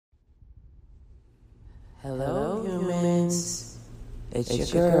Hello, humans.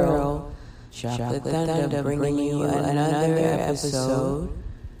 It's your girl, Chocolate Thunder, bringing you another episode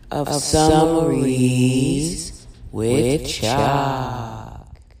of Summaries with Choc.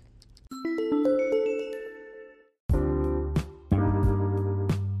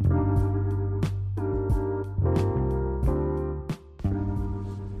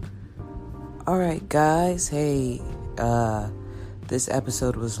 Alright, guys. Hey, this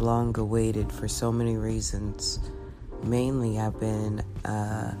episode was long awaited for so many reasons. Mainly, I've been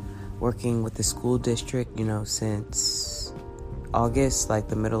working with the school district, since August, like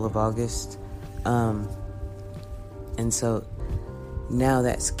the middle of August. And so now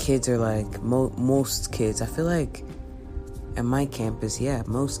that kids are like, most kids, I feel like at my campus,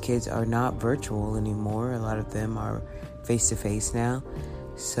 most kids are not virtual anymore. A lot of them are face-to-face now.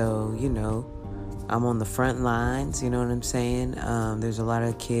 So, I'm on the front lines, you know what I'm saying? There's a lot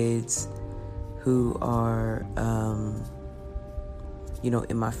of kids who are,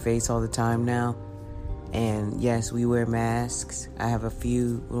 in my face all the time now. And yes, we wear masks. I have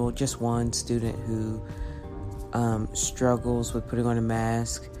just one student who struggles with putting on a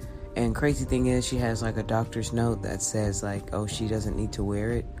mask. And crazy thing is, she has like a doctor's note that says she doesn't need to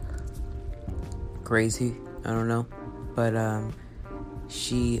wear it. Crazy, I don't know. But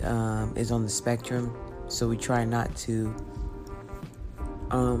she is on the spectrum, so we try not to,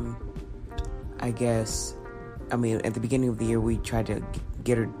 at the beginning of the year, we try to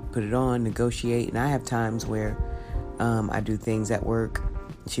get her to put it on, negotiate, and I have times where I do things at work,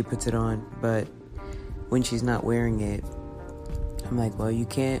 she puts it on, but when she's not wearing it, I'm like, well, you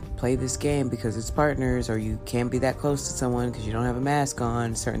can't play this game because it's partners, or you can't be that close to someone because you don't have a mask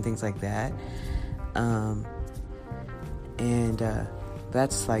on, certain things like that.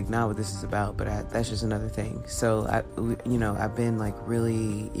 That's like not what this is about, but that's just another thing. So I've been like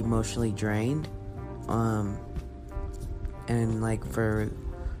really emotionally drained, and like for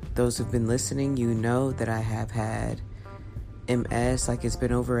those who've been listening, that I have had MS. Like it's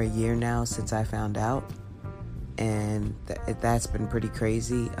been over a year now since I found out, and that's been pretty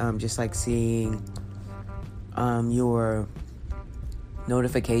crazy. Just like seeing your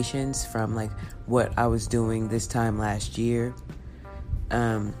notifications from like what I was doing this time last year.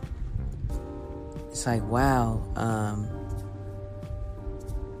 It's like, wow,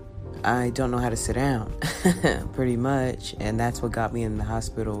 I don't know how to sit down, pretty much. And that's what got me in the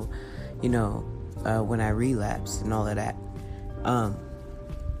hospital, when I relapsed and all of that.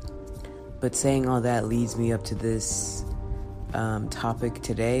 But saying all that leads me up to this topic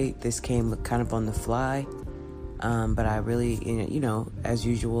today. This came kind of on the fly. But I really, as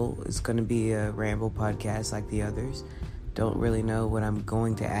usual, it's going to be a ramble podcast like the others. Don't really know what I'm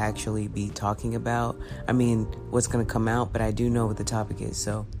going to actually be talking about. What's going to come out, but I do know what the topic is.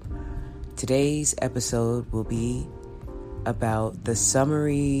 So today's episode will be about the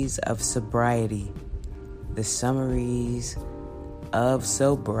summaries of sobriety. The summaries of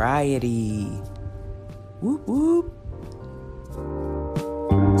sobriety. Whoop, whoop.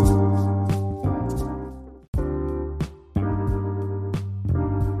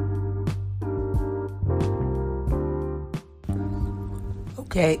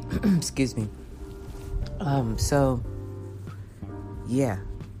 Okay, excuse me. All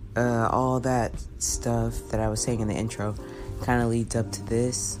that stuff that I was saying in the intro kind of leads up to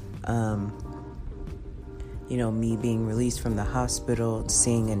this. Me being released from the hospital,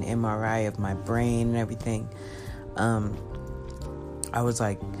 seeing an MRI of my brain and everything. I was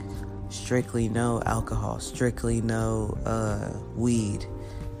like, strictly no alcohol, strictly no weed,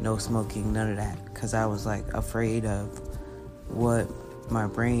 no smoking, none of that. Because I was like afraid of what my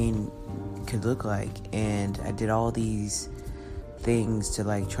brain could look like, and I did all these things to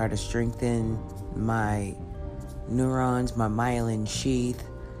like try to strengthen my neurons, my myelin sheath,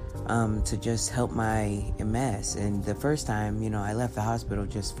 to just help my MS. And the first time, I left the hospital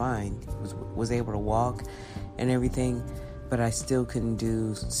just fine, was able to walk and everything, but I still couldn't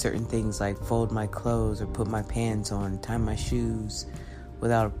do certain things like fold my clothes or put my pants on, tie my shoes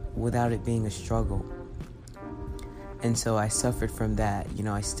without it being a struggle. And so I suffered from that.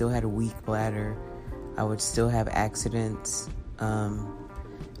 I still had a weak bladder. I would still have accidents. I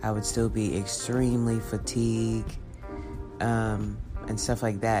would still be extremely fatigued, and stuff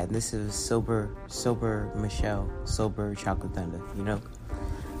like that. And this is sober Michelle, sober Chocolate Thunder,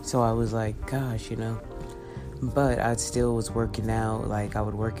 So I was like, gosh, But I still was working out. Like I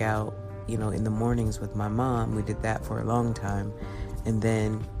would work out, in the mornings with my mom. We did that for a long time. And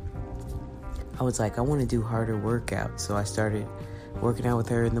then I was like, I want to do harder workouts. So I started working out with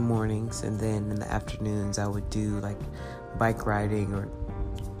her in the mornings, and then in the afternoons I would do like bike riding or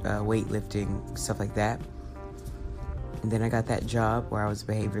weightlifting, stuff like that. And then I got that job where I was a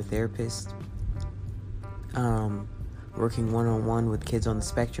behavior therapist, working one-on-one with kids on the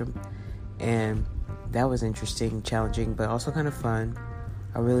spectrum. And that was interesting, challenging, but also kind of fun.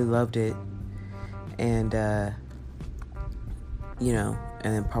 I really loved it. And, and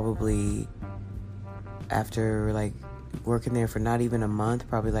then probably after like working there for not even a month,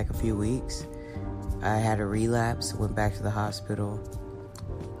 probably like a few weeks, I had a relapse, went back to the hospital.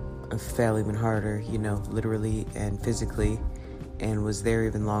 I fell even harder, literally and physically, and was there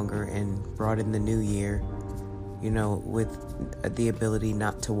even longer, and brought in the new year, with the ability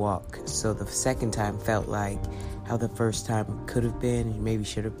not to walk. So the second time felt like how the first time could have been and maybe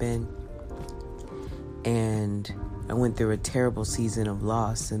should have been. And I went through a terrible season of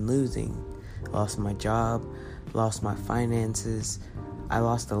loss and losing. Lost my job, lost my finances. I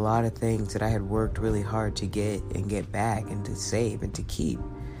lost a lot of things that I had worked really hard to get back and to save and to keep.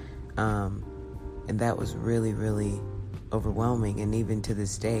 And that was really, really overwhelming. And even to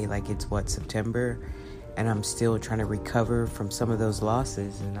this day, like it's September, and I'm still trying to recover from some of those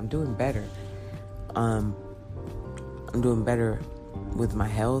losses, and I'm doing better. I'm doing better with my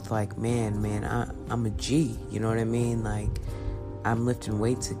health. Like, man, I'm a G, you know what I mean? Like, I'm lifting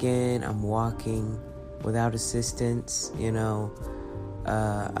weights again. I'm walking without assistance,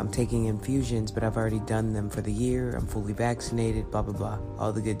 I'm taking infusions, but I've already done them for the year. I'm fully vaccinated, blah, blah, blah,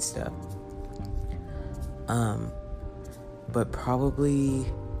 all the good stuff. But probably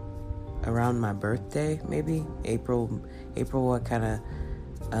around my birthday, maybe April, what kind of,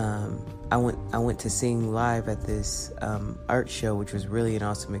 I went to sing live at this, art show, which was really an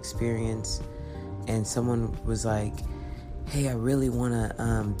awesome experience. And someone was like, hey, I really want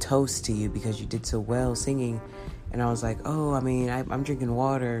to, toast to you because you did so well singing. And I was like, I'm drinking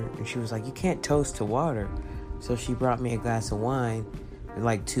water. And she was like, you can't toast to water. So she brought me a glass of wine,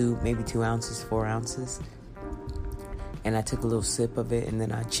 like 4 ounces. And I took a little sip of it, and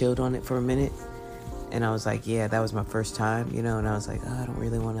then I chilled on it for a minute. And I was like, yeah, that was my first time, and I was like, I don't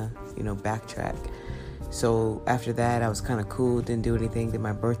really want to, backtrack. So after that, I was kind of cool, didn't do anything. Then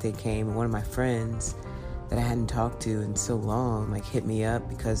my birthday came, and one of my friends that I hadn't talked to in so long, like, hit me up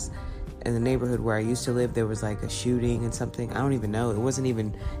because in the neighborhood where I used to live, there was like a shooting and something. I don't even know. It wasn't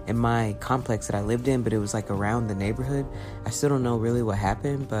even in my complex that I lived in, but it was like around the neighborhood. I still don't know really what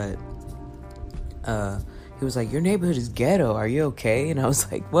happened, but he was like, your neighborhood is ghetto. Are you okay? And I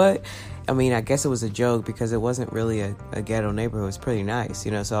was like, what? I mean, I guess it was a joke because it wasn't really a ghetto neighborhood. It was pretty nice,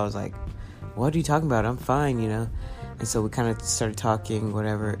 So I was like, what are you talking about? I'm fine, And so we kind of started talking,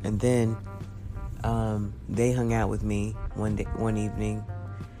 whatever. And then they hung out with me one evening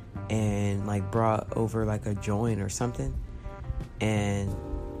and like brought over like a joint or something. And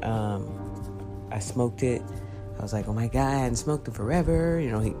I smoked it. I was like, oh my God, I hadn't smoked it forever. He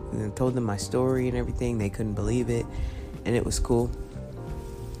told them my story and everything. They couldn't believe it. And it was cool.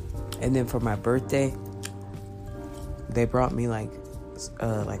 And then for my birthday, they brought me like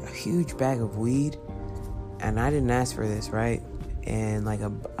a huge bag of weed. And I didn't ask for this, right? And like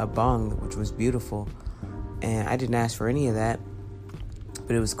a bong, which was beautiful. And I didn't ask for any of that.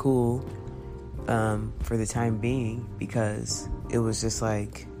 But it was cool for the time being because it was just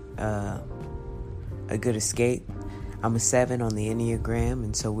like a good escape. I'm a 7 on the Enneagram,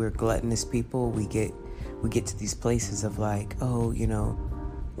 and so we're gluttonous people. We get to these places of like,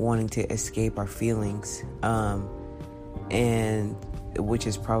 wanting to escape our feelings, and which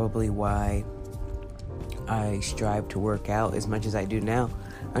is probably why I strive to work out as much as I do now.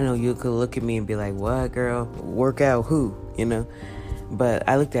 I know you could look at me and be like, what, girl? Work out who? But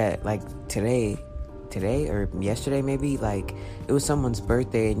I looked at like today or yesterday maybe, like it was someone's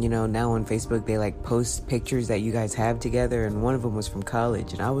birthday, and now on Facebook they like post pictures that you guys have together, and one of them was from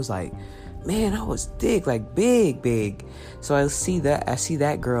college, and I was like, man, I was thick, like big. So I see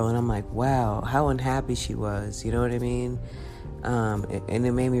that girl, and I'm like, wow, how unhappy she was, you know what I mean? And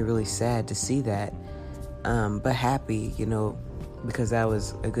it made me really sad to see that, but happy, because that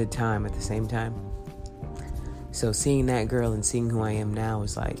was a good time at the same time. So seeing that girl and seeing who I am now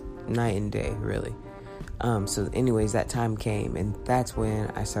was like night and day, really. So anyways, that time came, and that's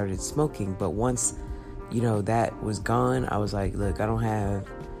when I started smoking. But once, that was gone, I was like, look, I don't have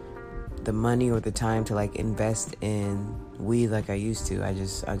the money or the time to like invest in weed like I used to.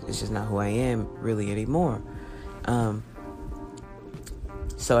 It's just not who I am really anymore.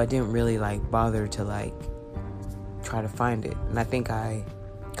 So I didn't really like bother to like try to find it. And I think I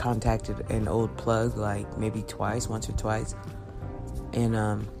contacted an old plug like maybe once or twice. And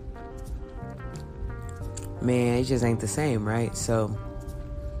man, it just ain't the same, right? So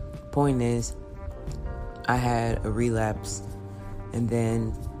point is, I had a relapse, and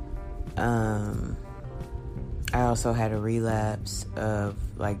then I also had a relapse of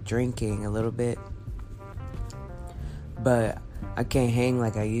like drinking a little bit, but I can't hang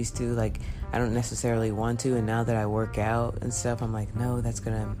like I used to. Like, I don't necessarily want to, and now that I work out and stuff, I'm like, no, that's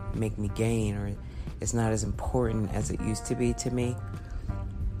gonna make me gain, or it's not as important as it used to be to me.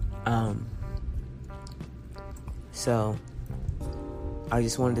 So I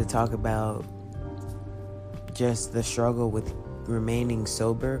just wanted to talk about just the struggle with remaining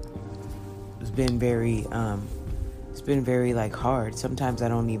sober. It's been very like hard. Sometimes I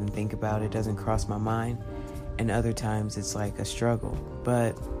don't even think about it, doesn't cross my mind, and other times it's like a struggle.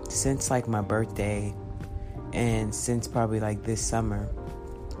 But since like my birthday, and since probably like this summer,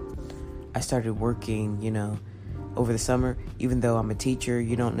 I started working, over the summer. Even though I'm a teacher,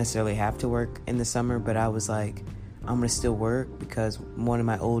 you don't necessarily have to work in the summer, but I was like, I'm gonna still work because one of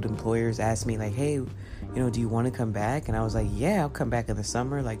my old employers asked me like, hey, do you want to come back? And I was like, yeah, I'll come back in the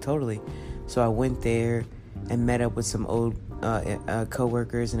summer, like totally. So I went there and met up with some old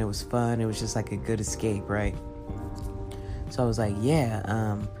co-workers, and it was fun. It was just like a good escape, right? So I was like,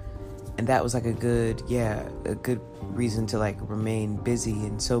 yeah, and that was like a good reason to like remain busy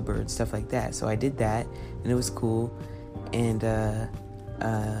and sober and stuff like that. So I did that, and it was cool. And then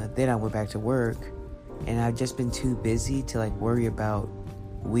I went back to work, and I've just been too busy to like worry about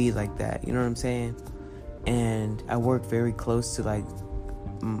weed like that. You know what I'm saying? And I work very close to like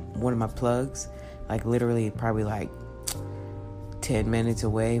one of my plugs, like literally probably like 10 minutes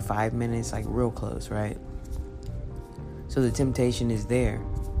away, 5 minutes, like real close, right? So the temptation is there.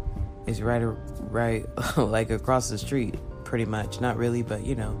 It's right like across the street, pretty much. Not really, but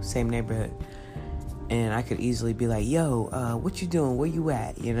same neighborhood. And I could easily be like, yo, what you doing? Where you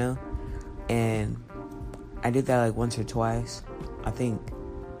at? And I did that like once or twice, I think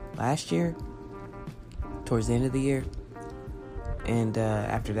last year, towards the end of the year. And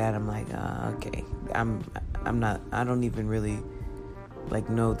after that, I'm like, okay, I don't even really like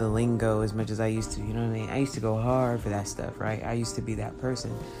know the lingo as much as I used to. You know what I mean? I used to go hard for that stuff, right? I used to be that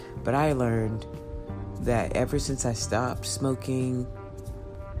person. But I learned that ever since I stopped smoking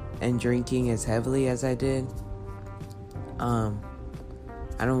and drinking as heavily as I did, I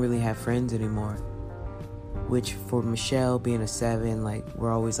don't really have friends anymore. Which for Michelle being a 7, like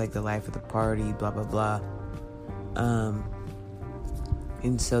we're always like the life of the party, blah blah blah.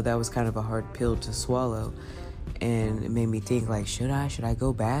 And so that was kind of a hard pill to swallow, and it made me think like, should I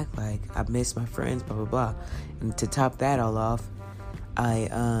go back? Like, I miss my friends, blah blah blah. And to top that all off, I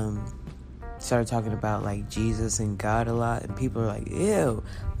started talking about like Jesus and God a lot, and people are like, ew,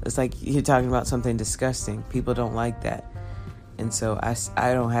 it's like you're talking about something disgusting. People don't like that. And so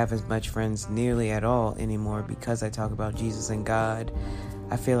I don't have as much friends nearly at all anymore because I talk about Jesus and God.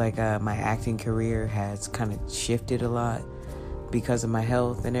 I feel like my acting career has kind of shifted a lot because of my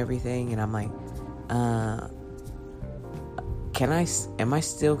health and everything. And I'm like, am I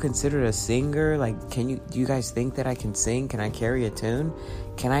still considered a singer? Like, do you guys think that I can sing? Can I carry a tune?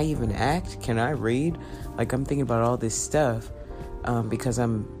 Can I even act? Can I read? Like, I'm thinking about all this stuff because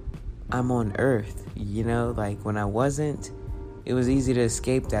I'm on earth, like when I wasn't, it was easy to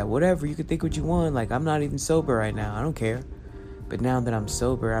escape that. Whatever, you could think what you want. Like, I'm not even sober right now. I don't care. But now that I'm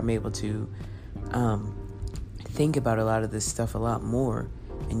sober, I'm able to think about a lot of this stuff a lot more.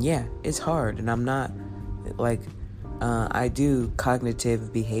 And yeah, it's hard. And I'm not, like, I do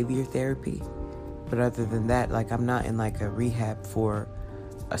cognitive behavior therapy. But other than that, like, I'm not in, like, a rehab for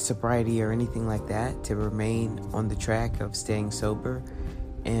a sobriety or anything like that to remain on the track of staying sober.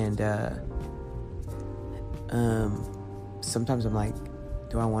 And sometimes I'm like,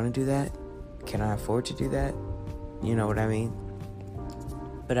 do I want to do that? Can I afford to do that? You know what I mean?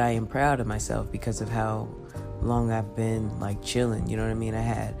 But I am proud of myself because of how long I've been like chilling. You know what I mean? I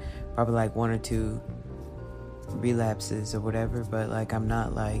had probably like 1 or 2 relapses or whatever, but like I'm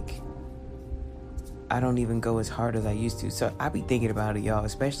not like, I don't even go as hard as I used to. So I be thinking about it, y'all,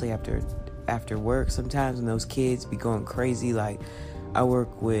 especially after work sometimes when those kids be going crazy. Like, I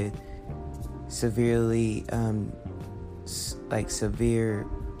work with severely severe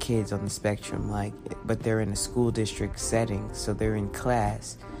kids on the spectrum, like, but they're in a school district setting, so they're in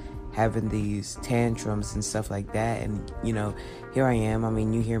class having these tantrums and stuff like that. And here I am, I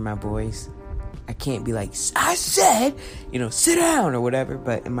mean, you hear my voice, I can't be like, I said, sit down or whatever,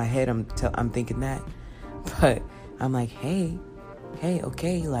 but in my head I'm thinking that. But I'm like, hey,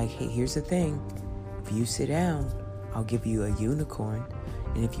 okay, like, hey, here's the thing, if you sit down, I'll give you a unicorn,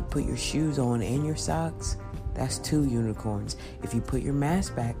 and if you put your shoes on and your socks, that's 2 unicorns. If you put your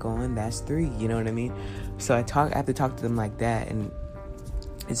mask back on, that's 3. You know what I mean? So I have to talk to them like that. And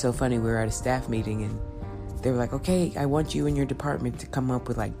it's so funny. We were at a staff meeting, and they were like, okay, I want you in your department to come up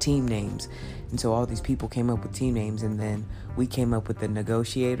with like team names. And so all these people came up with team names, and then we came up with the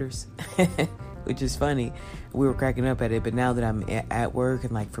negotiators, which is funny. We were cracking up at it, but now that I'm at work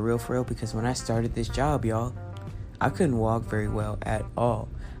and like for real, because when I started this job, y'all, I couldn't walk very well at all.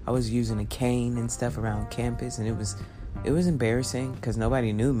 I was using a cane and stuff around campus, and it was embarrassing because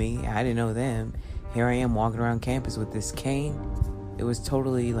nobody knew me. I didn't know them. Here I am walking around campus with this cane. It was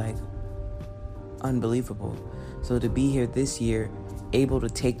totally like unbelievable. So to be here this year, able to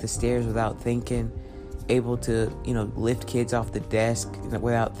take the stairs without thinking, able to, lift kids off the desk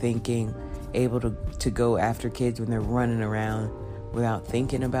without thinking, able to go after kids when they're running around without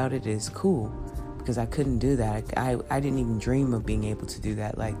thinking about it is cool. Because I couldn't do that. I didn't even dream of being able to do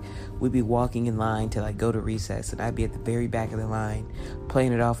that. Like, we'd be walking in line to like go to recess, and I'd be at the very back of the line,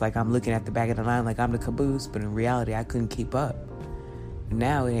 playing it off like I'm looking at the back of the line like I'm the caboose, but in reality I couldn't keep up.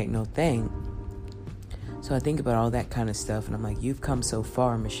 Now it ain't no thing. So I think about all that kind of stuff, and I'm like, you've come so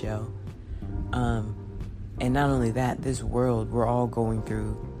far, Michelle. And not only that, this world we're all going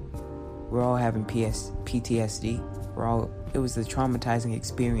through, we're all having PTSD. It was a traumatizing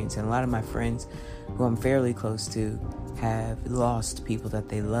experience, and a lot of my friends who I'm fairly close to have lost people that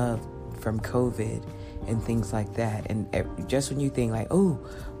they love from COVID and things like that. And just when you think like, oh,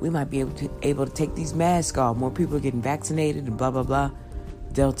 we might be able to take these masks off, more people are getting vaccinated and blah blah blah,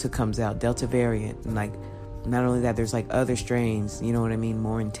 Delta comes out, Delta variant, and like not only that, there's like other strains, you know what I mean,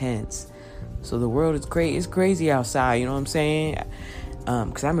 more intense. So the world is crazy. It's crazy outside, you know what I'm saying?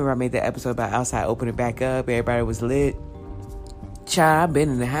 Because I remember I made that episode about outside, opening back up, everybody was lit. Child, I've been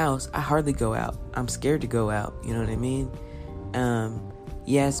in the house. I hardly go out. I'm scared to go out. You know what I mean?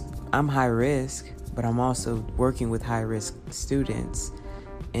 Yes, I'm high risk, but I'm also working with high risk students.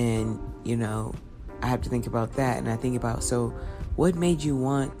 And, I have to think about that. And I think about, so what made you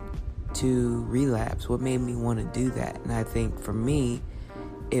want to relapse? What made me want to do that? And I think for me,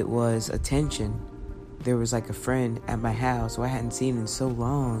 it was attention. There was like a friend at my house who I hadn't seen in so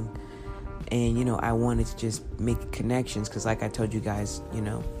long. And, I wanted to just make connections because like I told you guys,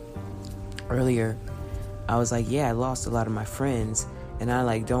 earlier, I was like, yeah, I lost a lot of my friends. And I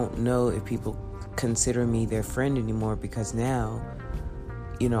like don't know if people consider me their friend anymore because now,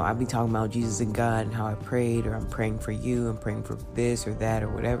 I be talking about Jesus and God and how I prayed, or I'm praying for you, I'm praying for this or that or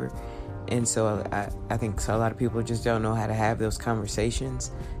whatever. And so I think a lot of people just don't know how to have those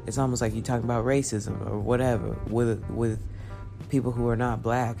conversations. It's almost like you talking about racism or whatever with people who are not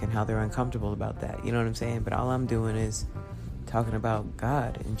black and how they're uncomfortable about that. You know what I'm saying? But all I'm doing is talking about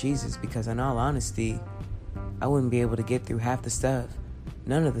God and Jesus, because in all honesty, I wouldn't be able to get through half the stuff,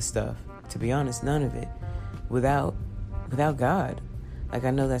 none of the stuff, to be honest, none of it, without God. Like,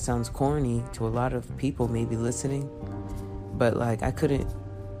 I know that sounds corny to a lot of people maybe listening, but like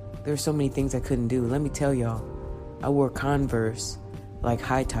there's so many things I couldn't do. Let me tell y'all, I wore Converse, like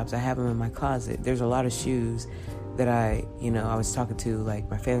high tops. I have them in my closet. There's a lot of shoes that I was talking to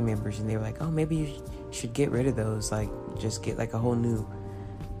like my family members, and they were like, oh, maybe you should get rid of those, like just get like a whole new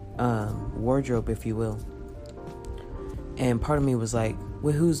wardrobe, if you will. And part of me was like,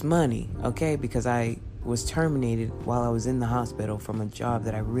 with whose money? Okay, because I was terminated while I was in the hospital from a job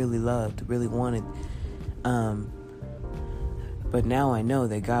that I really loved, really wanted. But now I know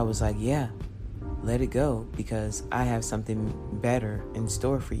that God was like, yeah, let it go, because I have something better in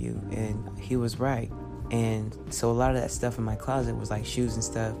store for you. And he was right. And so a lot of that stuff in my closet was like shoes and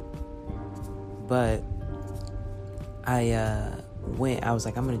stuff. But I was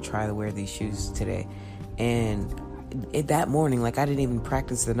like, I'm going to try to wear these shoes today. And that morning, like I didn't even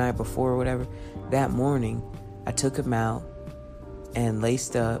practice the night before or whatever. That morning, I took them out and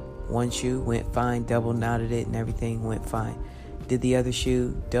laced up. One shoe went fine, double knotted it, and everything went fine. Did the other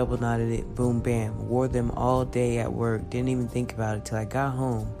shoe, double knotted it, boom, bam. Wore them all day at work. Didn't even think about it till I got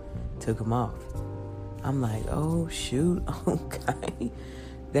home. Took them off. I'm like, oh, shoot, okay.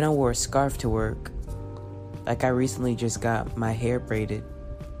 Then I wore a scarf to work. Like, I recently just got my hair braided,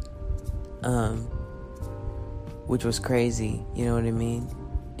 which was crazy, you know what I mean?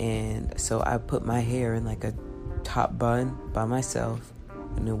 And so I put my hair in like a top bun by myself,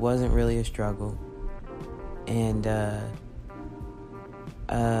 and it wasn't really a struggle. And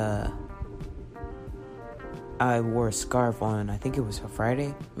I wore a scarf on, I think it was a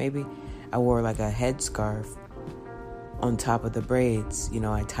Friday, maybe. I wore like a head scarf on top of the braids.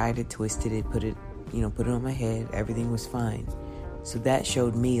 I tied it, twisted it, put it on my head. Everything was fine. So that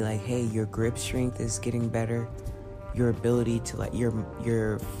showed me like, hey, your grip strength is getting better. Your ability to like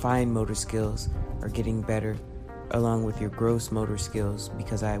your fine motor skills are getting better, along with your gross motor skills,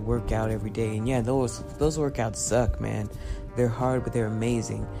 because I work out every day. And yeah, those workouts suck, man. They're hard, but they're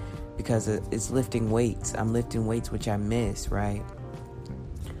amazing, because it's lifting weights. I'm lifting weights, which I miss, right?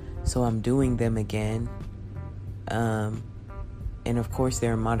 So I'm doing them again. And of course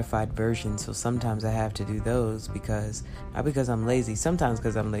they're modified versions, so sometimes I have to do those not because I'm lazy, sometimes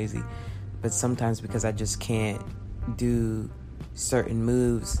because I'm lazy, but sometimes because I just can't do certain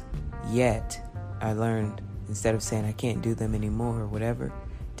moves yet. I learned, instead of saying I can't do them anymore or whatever,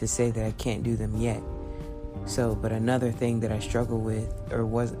 to say that I can't do them yet. So, but another thing that I struggle with,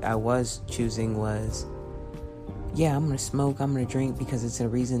 I was choosing was, yeah, I'm gonna smoke, I'm gonna drink because it's a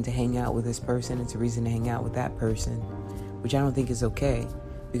reason to hang out with this person, it's a reason to hang out with that person, which I don't think is okay,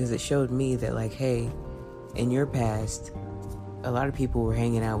 because it showed me that, like, hey, in your past, a lot of people were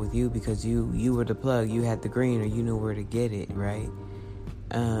hanging out with you because you were the plug, you had the green, or you knew where to get it, right?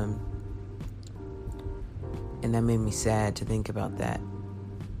 And that made me sad to think about that.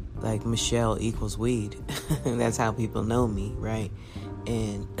 Like, Michelle equals weed. That's how people know me, right?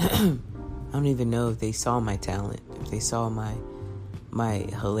 And I don't even know if they saw my talent, if they saw my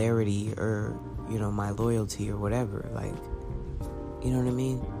hilarity, or, you know, my loyalty or whatever, like, you know what I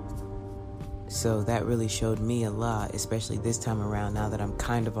mean? So that really showed me a lot, especially this time around, now that I'm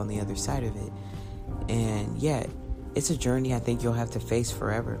kind of on the other side of it. And yeah, it's a journey I think you'll have to face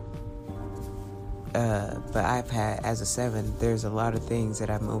forever. But I've had, as a 7, there's a lot of things that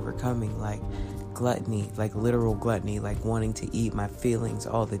I'm overcoming, like gluttony, like literal gluttony, like wanting to eat my feelings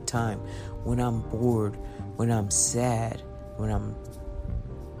all the time. When I'm bored, when I'm sad, when I'm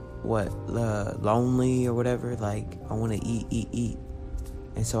lonely or whatever, like I want to eat.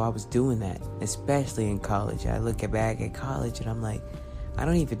 And so I was doing that, especially in college. I look back at college and I'm like, I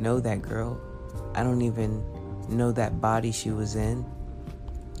don't even know that girl. I don't even know that body she was in.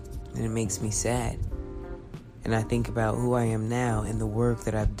 And it makes me sad. And I think about who I am now, and the work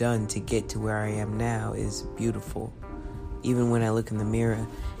that I've done to get to where I am now is beautiful. Even when I look in the mirror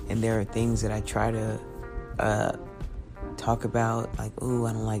and there are things that I try to talk about, like, ooh,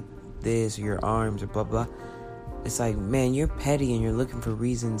 I don't like this, or your arms, or blah, blah. It's like, man, you're petty and you're looking for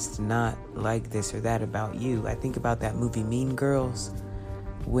reasons to not like this or that about you. I think about that movie Mean Girls,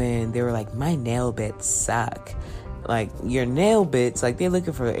 when they were like, my nail bits suck. Like, your nail bits, like, they're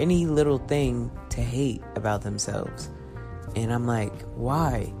looking for any little thing to hate about themselves. And I'm like,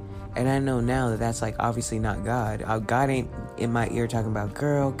 why? And I know now that that's, like, obviously not God. God ain't in my ear talking about,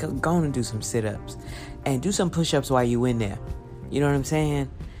 girl, go on and do some sit-ups. And do some push-ups while you in there. You know what I'm saying?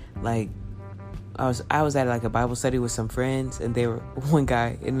 Like, I was at like a Bible study with some friends, and they were, one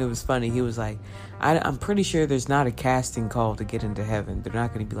guy, and it was funny, he was like, I'm pretty sure there's not a casting call to get into heaven. They're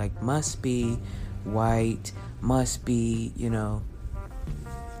not going to be like, must be white, must be, you know,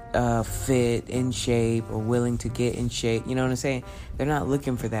 fit, in shape, or willing to get in shape. You know what I'm saying? They're not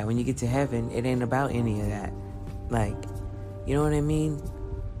looking for that. When you get to heaven, it ain't about any of that. Like, you know what I mean?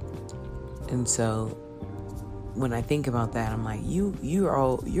 And so when I think about that, I'm like,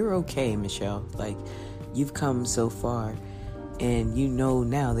 you're okay, Michelle. Like, you've come so far, and you know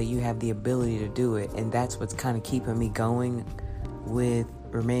now that you have the ability to do it, and that's what's kind of keeping me going with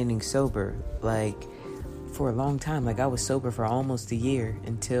remaining sober. Like, for a long time, like, I was sober for almost a year,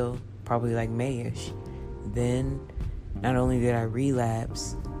 until probably like May-ish. Then not only did I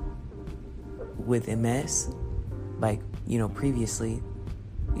relapse with MS, like, you know, previously,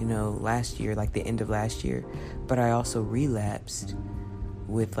 you know, last year, like the end of last year, but I also relapsed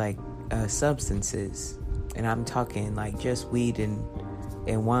with like substances, and I'm talking like just weed and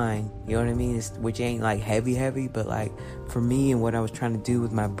wine, you know what I mean? Which ain't like heavy, but like for me and what I was trying to do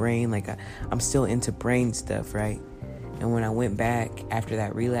with my brain, like I'm still into brain stuff, right? And when I went back after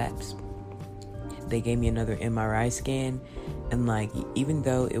that relapse, they gave me another MRI scan, and like, even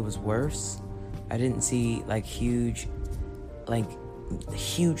though it was worse, I didn't see like huge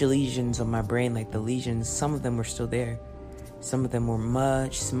lesions on my brain. Like, the lesions, some of them were still there, some of them were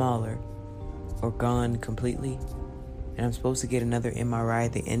much smaller or gone completely. And I'm supposed to get another MRI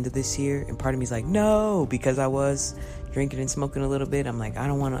at the end of this year, and part of me is like, no, because I was drinking and smoking a little bit. I'm like, I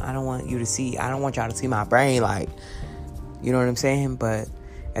don't want y'all to see my brain, like, you know what I'm saying? But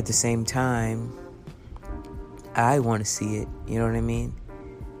at the same time, I want to see it, you know what I mean?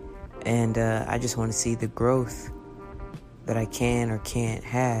 And I just want to see the growth that I can or can't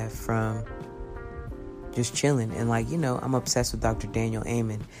have from just chilling. And like, you know, I'm obsessed with Dr. Daniel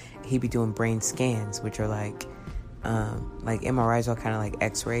Amen. He be doing brain scans, which are like MRIs are kind of like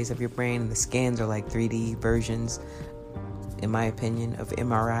x-rays of your brain, and the scans are like 3D versions, in my opinion, of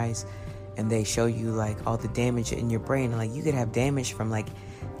MRIs. And they show you like all the damage in your brain. And like, you could have damage from like,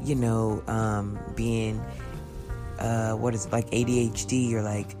 you know, being like ADHD, or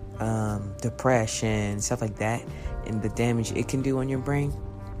like depression, stuff like that, and the damage it can do on your brain.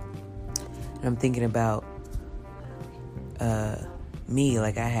 And I'm thinking about me,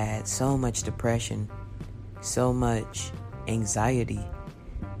 like I had so much depression, so much anxiety,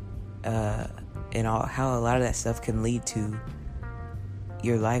 and how a lot of that stuff can lead to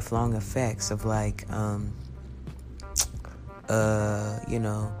your lifelong effects of like,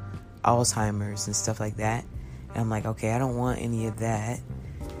 Alzheimer's and stuff like that. And I'm like, okay, I don't want any of that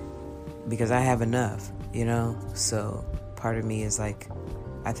because I have enough, So part of me is like,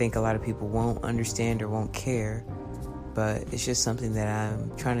 I think a lot of people won't understand or won't care, but it's just something that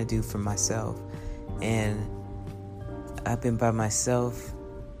I'm trying to do for myself. And I've been by myself,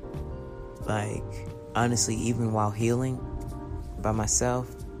 like, honestly, even while healing by myself.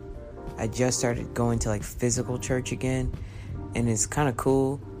 I just started going to like physical church again, and it's kind of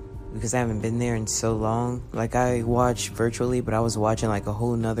cool because I haven't been there in so long. Like, I watch virtually, but I was watching like a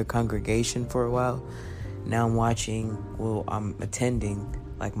whole nother congregation for a while. Now I'm attending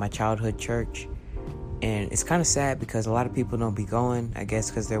like my childhood church, and it's kind of sad because a lot of people don't be going, I guess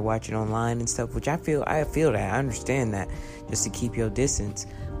because they're watching online and stuff, which I feel that, I understand that, just to keep your distance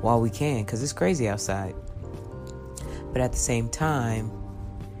while we can, because it's crazy outside. But at the same time,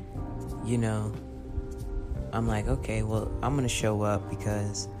 I'm like, okay, well, I'm going to show up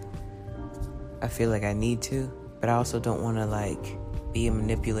because I feel like I need to, but I also don't want to like be a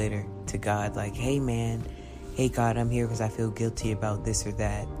manipulator to God. Like, hey man, hey God, I'm here because I feel guilty about this or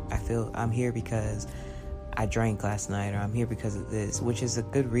that. I'm here because I drank last night, or I'm here because of this, which is a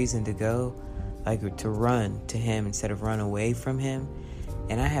good reason to go, like to run to him instead of run away from him.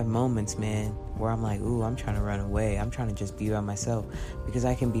 And I have moments, man, where I'm like, ooh, I'm trying to run away. I'm trying to just be by myself, because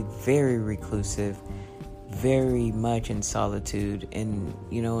I can be very reclusive, very much in solitude, and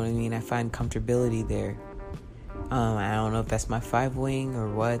you know what I mean? I find comfortability there. I don't know if that's my 5 wing or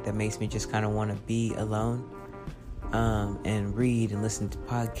what, that makes me just kind of want to be alone, and read and listen to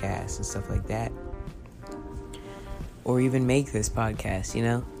podcasts and stuff like that. Or even make this podcast,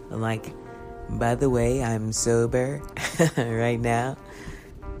 Like, by the way, I'm sober right now,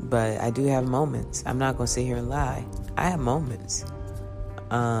 but I do have moments. I'm not going to sit here and lie. I have moments.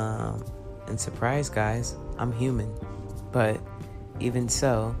 And surprise, guys, I'm human. But even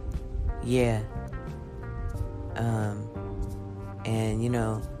so, yeah. And,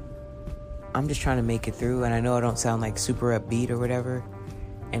 I'm just trying to make it through. And I know I don't sound like super upbeat or whatever.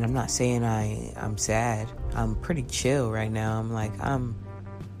 And I'm not saying I'm sad. I'm pretty chill right now. I'm like, I'm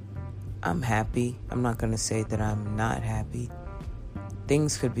happy. I'm not going to say that I'm not happy.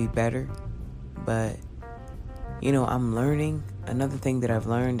 Things could be better. But, I'm learning. Another thing that I've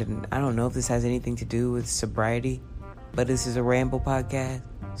learned, and I don't know if this has anything to do with sobriety, but this is a ramble podcast,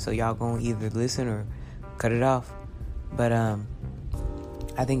 so y'all gonna either listen or cut it off. But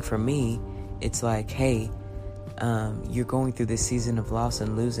I think for me, it's like, hey, you're going through this season of loss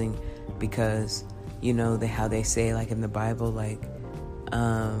and losing because, how they say, like in the Bible, like,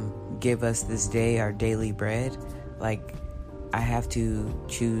 give us this day our daily bread. Like, I have to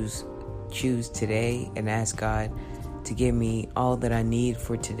choose today and ask God to give me all that I need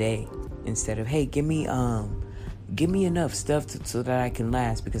for today, instead of, hey, give me enough stuff so that I can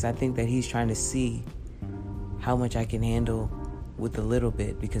last, because I think that he's trying to see how much I can handle with a little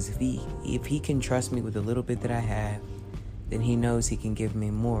bit, because if he can trust me with a little bit that I have, then he knows he can give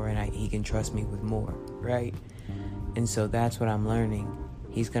me more, and he can trust me with more, right? And so that's what I'm learning.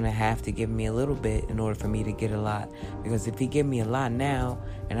 He's going to have to give me a little bit in order for me to get a lot. Because if he give me a lot now,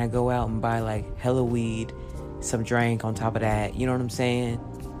 and I go out and buy like hella weed, some drink on top of that, you know what I'm saying?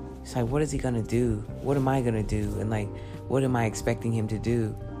 It's like, what is he going to do? What am I going to do? And like, what am I expecting him to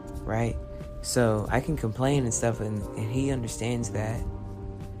do? Right? So I can complain and stuff, and he understands that.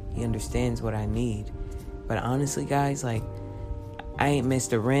 He understands what I need. But honestly, guys, like, I ain't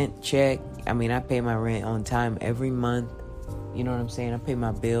missed a rent check. I mean, I pay my rent on time every month. You know what I'm saying? I pay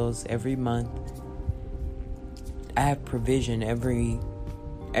my bills every month. I have provision every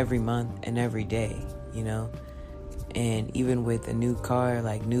month and every day, And even with a new car,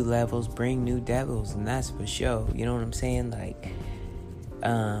 like, new levels bring new devils, and that's for sure. You know what I'm saying? Like,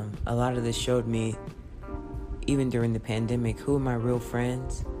 a lot of this showed me, even during the pandemic, who are my real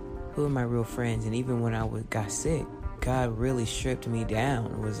friends? Who are my real friends? And even when I got sick, God really stripped me down.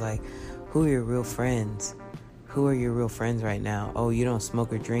 It was like, who are your real friends? Who are your real friends right now? Oh, you don't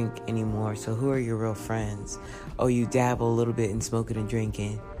smoke or drink anymore, so who are your real friends? Oh, you dabble a little bit in smoking and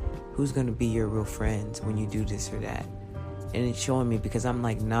drinking. Who's going to be your real friends when you do this or that? And it's showing me, because I'm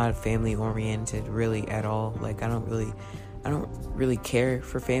like not family oriented really at all. Like, I don't really care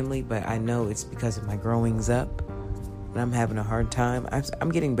for family, but I know it's because of my growings up, and I'm having a hard time.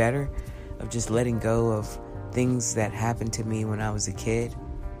 I'm getting better of just letting go of things that happened to me when I was a kid,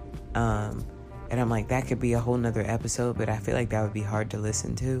 And I'm like, that could be a whole nother episode, but I feel like that would be hard to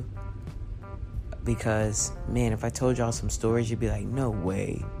listen to. Because, man, if I told y'all some stories, you'd be like, no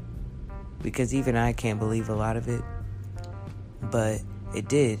way. Because even I can't believe a lot of it. But it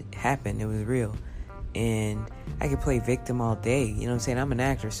did happen. It was real. And I could play victim all day. You know what I'm saying? I'm an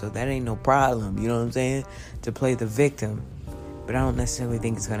actor, so that ain't no problem. You know what I'm saying? To play the victim. But I don't necessarily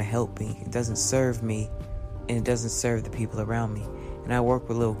think it's going to help me. It doesn't serve me. And it doesn't serve the people around me. And I work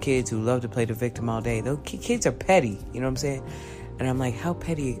with little kids who love to play the victim all day. Those kids are petty. You know what I'm saying? And I'm like, how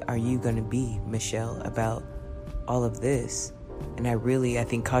petty are you going to be, Michelle, about all of this? And I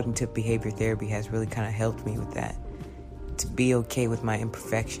think cognitive behavior therapy has really kind of helped me with that. To be okay with my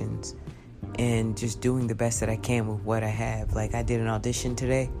imperfections and just doing the best that I can with what I have. Like, I did an audition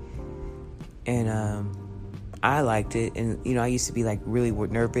today, and I liked it. And, you know, I used to be, like, really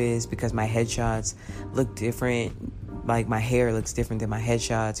nervous because my headshots look different. Like, my hair looks different than my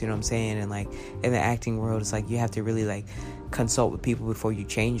headshots, you know what I'm saying? And, like, in the acting world, it's like you have to really, like, consult with people before you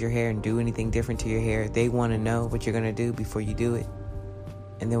change your hair and do anything different to your hair. They want to know what you're going to do before you do it.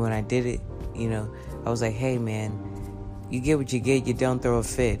 And then when I did it, you know, I was like, hey, man, you get what you get. You don't throw a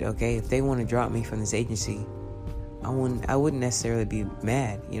fit, okay? If they want to drop me from this agency, I wouldn't necessarily be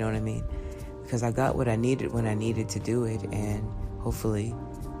mad, you know what I mean? Because I got what I needed when I needed to do it. And hopefully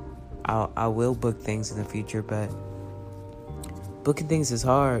I will book things in the future, but booking things is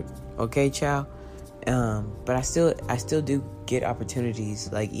hard, okay, child? But I still do get opportunities,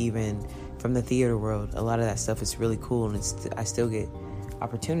 like even from the theater world. A lot of that stuff is really cool, and I still get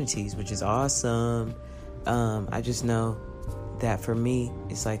opportunities, which is awesome. I just know that for me,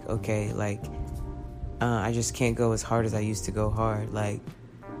 it's like, okay, like, I just can't go as hard as I used to go hard, like,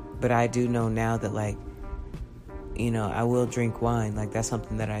 but I do know now that, like, you know, I will drink wine, like, that's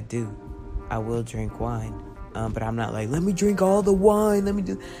something that I do. I will drink wine. But I'm not like, let me drink all the wine.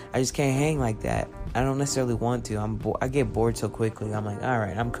 I just can't hang like that. I don't necessarily want to. I get bored so quickly. I'm like, all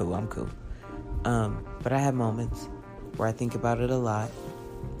right, I'm cool. But I have moments where I think about it a lot.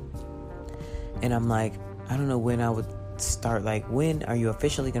 And I'm like, I don't know when I would start. Like, when are you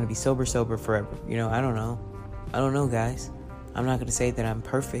officially going to be sober forever? You know, I don't know, guys. I'm not going to say that I'm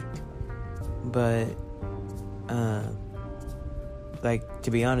perfect. But, like,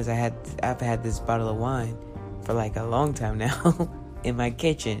 to be honest, I've had this bottle of wine for like a long time now in my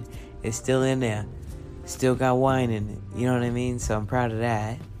kitchen. It's still in there, still got wine in it, you know what I mean? So I'm proud of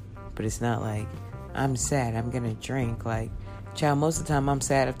that. But it's not like I'm sad, I'm gonna drink. Like, child, most of the time I'm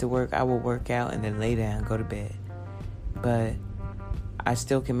sad after work. I will work out and then lay down, go to bed. But I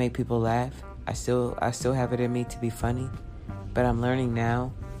still can make people laugh. I still have it in me to be funny. But I'm learning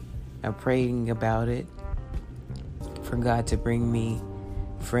now. I'm praying about it for God to bring me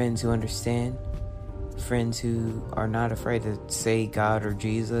friends who understand, friends who are not afraid to say God or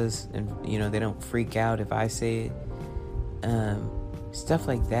Jesus, and, you know, they don't freak out if I say it, stuff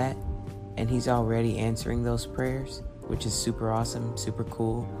like that. And he's already answering those prayers, which is super awesome, super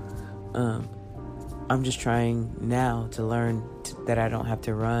cool. I'm just trying now to learn that I don't have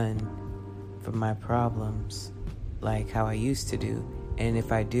to run from my problems like how I used to do. And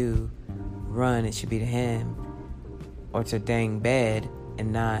if I do run, it should be to him or to dang bed,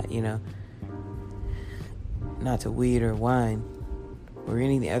 and not, you know, not to weed or wine or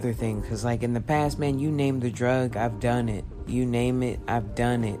any other thing. Because, like, in the past, man, you name the drug, I've done it. You name it, I've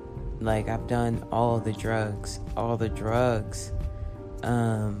done it. Like, I've done all the drugs.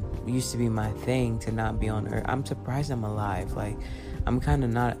 Used to be my thing to not be on earth. I'm surprised I'm alive. Like, I'm kind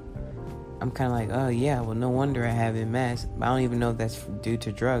of like, oh yeah, well, no wonder I haven't messed. I don't even know if that's due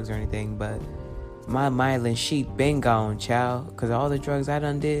to drugs or anything, but my myelin sheet been gone, child, because all the drugs I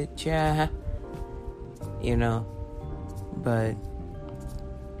done did, child, you know. But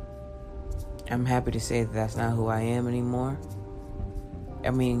I'm happy to say that that's not who I am anymore. I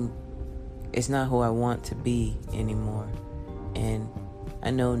mean, it's not who I want to be anymore. And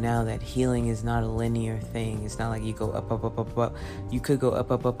I know now that healing is not a linear thing. It's not like you go up, up, up, up, up. You could go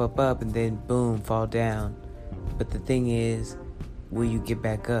up, up, up, up, up, and then boom, fall down. But the thing is, will you get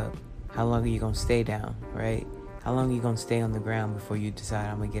back up? How long are you going to stay down, right? How long are you going to stay on the ground before you decide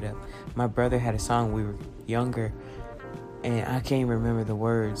I'm going to get up? My brother had a song when we were younger, and I can't remember the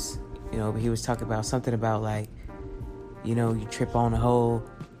words, you know, but he was talking about something about, like, you know, you trip on a hole,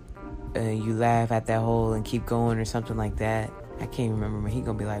 and you laugh at that hole and keep going or something like that. I can't remember, but he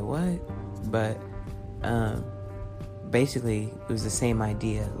gonna be like, what? But basically, it was the same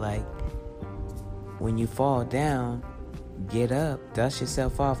idea. Like, when you fall down, get up, dust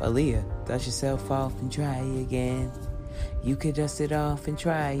yourself off. Aaliyah, dust yourself off and try again. You could dust it off and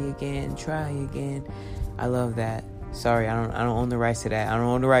try again. I love that. Sorry, I don't own the rights to that. I don't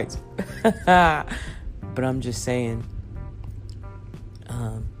own the rights. But I'm just saying,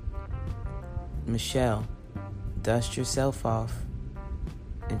 Michelle, dust yourself off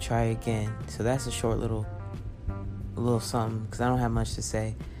and try again. So that's a short little something, because I don't have much to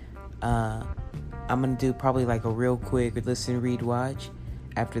say. I'm gonna do probably like a real quick listen, read, watch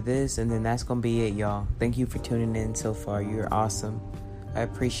after this, and then that's gonna be it, y'all. Thank you for tuning in so far. You're awesome. I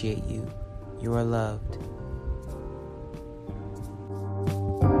appreciate you. You are loved.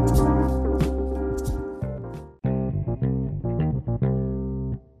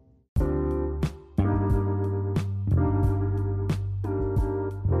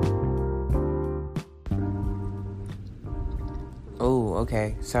 Oh,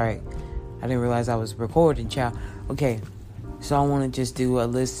 okay. Sorry. I didn't realize I was recording, child. Okay. So I want to just do a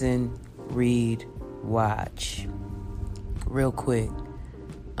listen, read, watch. Real quick.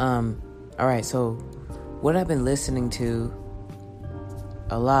 Alright, so what I've been listening to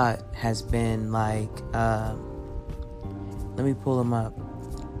a lot has been like, let me pull them up.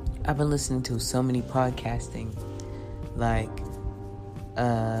 I've been listening to so many podcasting. Like,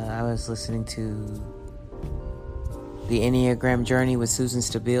 I was listening to The Enneagram Journey with Susan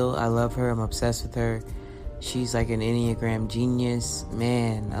Stabile. I love her. I'm obsessed with her. She's like an Enneagram genius.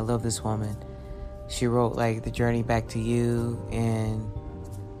 Man, I love this woman. She wrote like The Journey Back to You and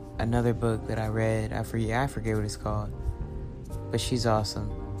another book that I read. I forget what it's called. But she's awesome.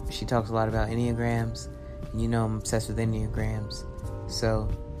 She talks a lot about Enneagrams. You know I'm obsessed with Enneagrams. So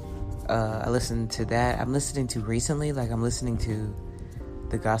I listened to that. I'm listening to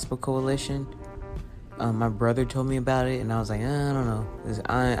the Gospel Coalition. My brother told me about it, and I was like, I don't know.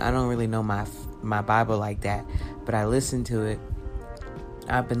 I don't really know my Bible like that, but I listened to it.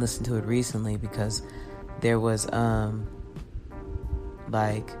 I've been listening to it recently because there was hold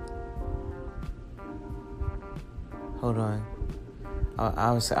on.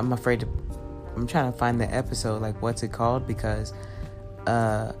 I'm afraid to. I'm trying to find the episode, like what's it called, because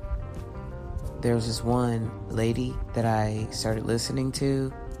there was this one lady that I started listening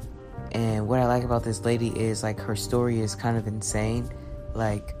to. And what I like about this lady is, like, her story is kind of insane.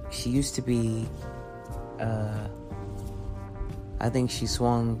 Like, she used to be, I think she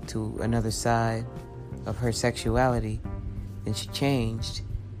swung to another side of her sexuality. Then she changed.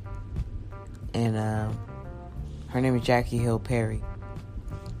 And her name is Jackie Hill Perry.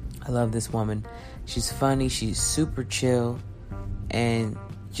 I love this woman. She's funny. She's super chill. And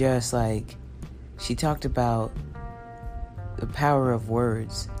just, like, she talked about the power of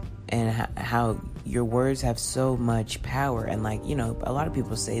words. And how your words have so much power. And, like, you know, a lot of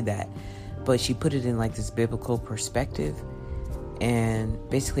people say that. But she put it in, like, this biblical perspective. And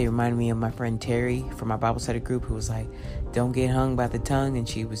basically reminded me of my friend Terry from my Bible study group, who was like, don't get hung by the tongue. And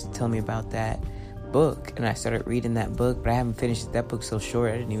she was telling me about that book. And I started reading that book. But I haven't finished it. That book's so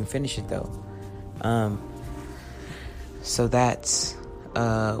short. I didn't even finish it, though. So that's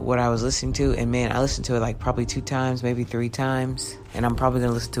what I was listening to. And, man, I listened to it, like, probably 2 times, maybe 3 times. And I'm probably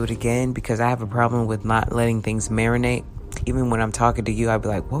going to listen to it again because I have a problem with not letting things marinate. Even when I'm talking to you, I'd be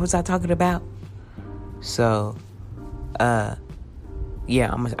like, what was I talking about? So, yeah,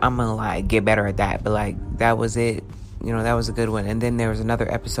 I'm going to, like, get better at that. But, like, that was it. You know, that was a good one. And then there was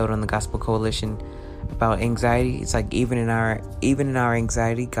another episode on the Gospel Coalition about anxiety. It's like, even in our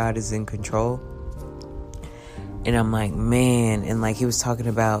anxiety, God is in control. And I'm like, man. And, like, he was talking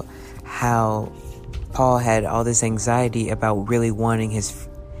about how Paul had all this anxiety about really wanting his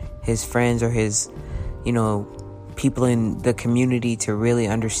friends or his, you know, people in the community to really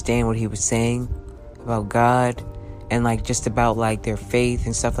understand what he was saying about God and, like, just about, like, their faith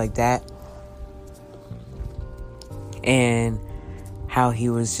and stuff like that. And how he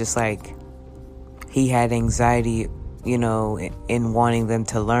was just, like, he had anxiety, you know, in wanting them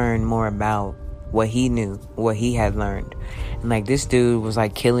to learn more about what he knew, what he had learned. And, like, this dude was,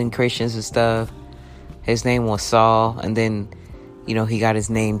 like, killing Christians and stuff. His name was Saul, and then, you know, he got his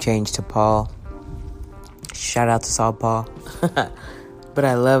name changed to Paul. Shout out to Saul Paul. But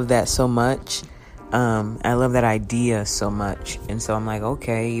I love that so much. I love that idea so much. And so I'm like,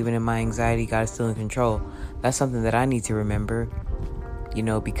 okay, even in my anxiety, God is still in control. That's something that I need to remember, you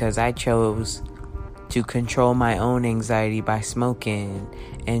know, because I chose to control my own anxiety by smoking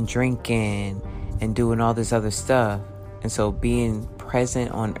and drinking and doing all this other stuff. And so being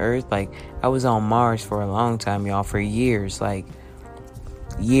present on Earth, like, I was on Mars for a long time, y'all, for years, like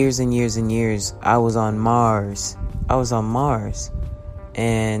years and years and years. I was on Mars.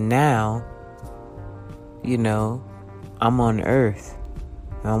 And now, you know, I'm on Earth.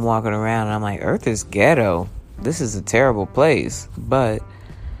 And I'm walking around and I'm like, Earth is ghetto. This is a terrible place. But,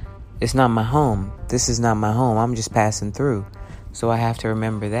 it's not my home. This is not my home. I'm just passing through. So I have to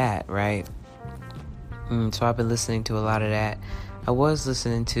remember that, right? So I've been listening to a lot of that. I was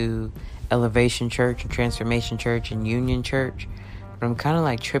listening to Elevation Church and Transformation Church and Union Church. But I'm kind of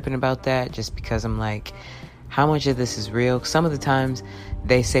like tripping about that just because I'm like, how much of this is real? Some of the times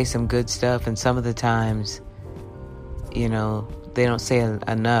they say some good stuff, and some of the times, you know, they don't say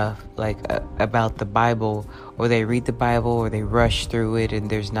enough, like about the Bible, or they read the Bible, or they rush through it, and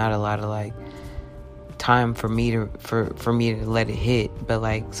there's not a lot of like time for me to let it hit. But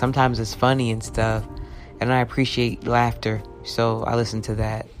like sometimes it's funny and stuff, and I appreciate laughter, so I listen to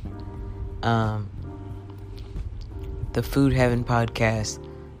that. The Food Heaven podcast,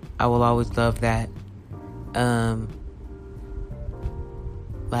 I will always love that.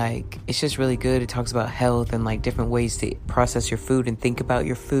 Like, it's just really good. It talks about health and like different ways to process your food and think about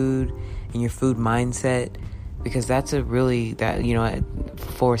your food and your food mindset, because that's a really, that, you know, at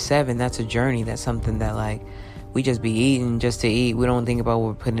 4-7, that's a journey. That's something that like we just be eating just to eat. We don't think about what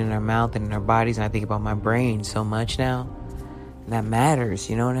we're putting in our mouth and in our bodies. And I think about my brain so much now. And that matters,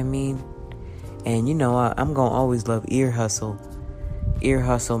 you know what I mean? And you know, I'm gonna always love Ear Hustle. Ear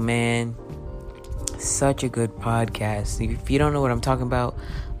Hustle, man, such a good podcast. If you don't know what I'm talking about,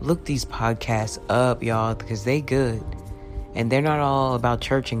 look these podcasts up, y'all, because they good. And they're not all about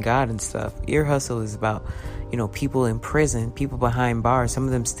church and God and stuff. Ear Hustle is about, you know, people in prison, people behind bars. Some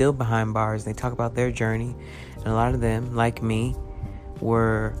of them still behind bars. They talk about their journey. And a lot of them, like me,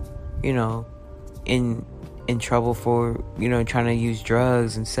 were, you know, in trouble for, you know, trying to use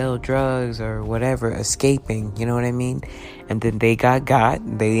drugs and sell drugs or whatever, escaping, you know what I mean? And then they got,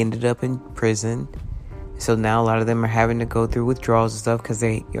 they ended up in prison. So now a lot of them are having to go through withdrawals and stuff because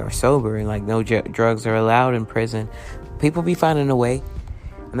they are sober, and like no drugs are allowed in prison. People be finding a way.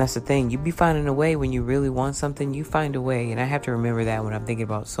 And that's the thing. You be finding a way when you really want something. You find a way. And I have to remember that when I'm thinking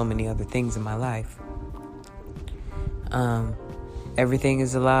about so many other things in my life. Everything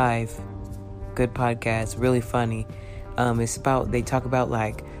is Alive. Good podcast. Really funny. It's about, they talk about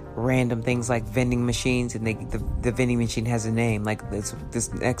like random things like vending machines, and the vending machine has a name. Like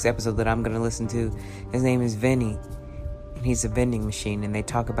this next episode that I'm going to listen to, his name is Vinny. And he's a vending machine, and they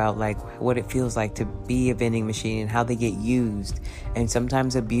talk about like what it feels like to be a vending machine and how they get used and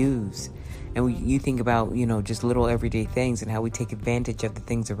sometimes abused. And you think about, you know, just little everyday things and how we take advantage of the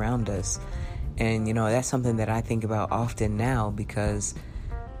things around us. And, you know, that's something that I think about often now, because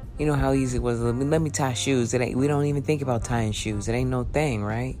you know how easy it was. Let me tie shoes. We don't even think about tying shoes. It ain't no thing,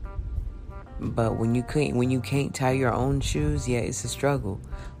 right? But when you can't tie your own shoes, yeah, it's a struggle.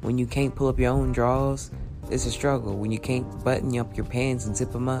 When you can't pull up your own drawers, it's a struggle. When you can't button up your pants and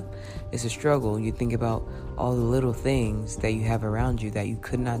zip them up, it's a struggle. You think about all the little things that you have around you that you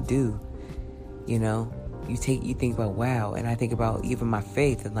could not do. You know, you think about, wow. And I think about even my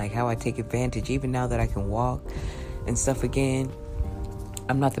faith and like how I take advantage, even now that I can walk and stuff again.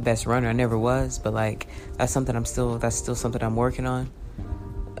 I'm not the best runner. I never was, but like that's still something I'm working on.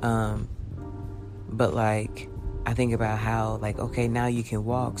 But like I think about how like, okay, now you can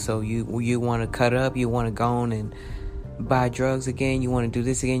walk. So you want to cut up, you want to go on and buy drugs again, you want to do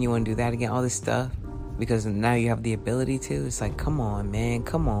this again, you want to do that again, all this stuff, because now you have the ability to. It's like, come on, man,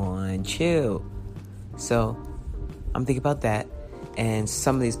 come on, chill. So I'm thinking about that. And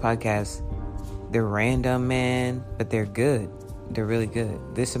some of these podcasts, they're random, man, but they're good. They're really good.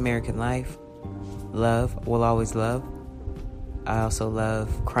 This American Life, love, will always love. I also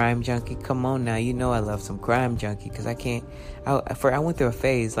love Crime Junkie. Come on now, you know I love some Crime Junkie, because I went through a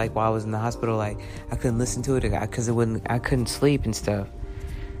phase like while I was in the hospital, like I couldn't listen to it because I couldn't sleep and stuff.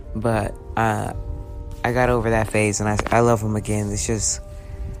 But I got over that phase, and I love them again. It's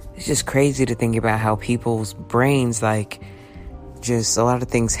just crazy to think about how people's brains, like, just a lot of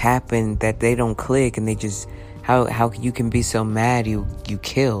things happen that they don't click, and they just how you can be so mad you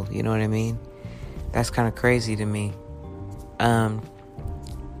kill, you know what I mean? That's kind of crazy to me.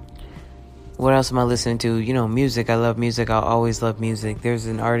 What else am I listening to? You know, music. I love music. I'll always love music. There's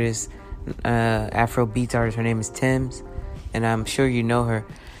an artist, Afro beats artist. Her name is Tems, and I'm sure you know her.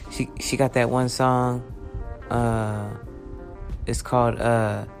 She got that one song. It's called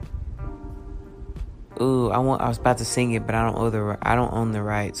I was about to sing it, but I don't own the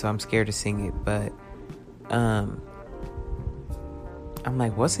right, so I'm scared to sing it. But I'm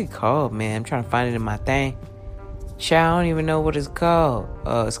like, what's it called, man? I'm trying to find it in my thing. I don't even know what it's called.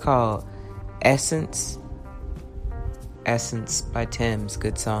 It's called Essence. Essence by Tems.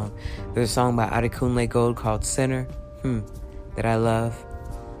 Good song. There's a song by Adekunle Gold called Sinner, that I love.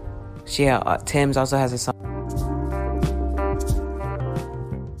 Tems also has a song.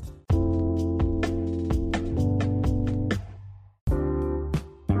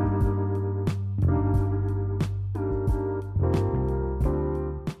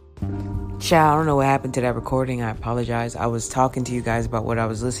 Child, I don't know what happened to that recording. I apologize. I was talking to you guys about what I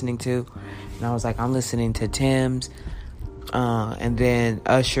was listening to, and I was like, I'm listening to Tim's, and then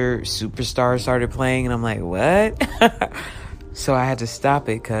Usher Superstar started playing, and I'm like, what? So I had to stop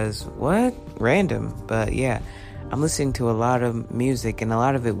it because what? Random. But yeah, I'm listening to a lot of music, and a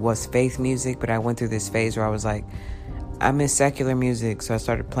lot of it was faith music, but I went through this phase where I was like, I miss secular music, so I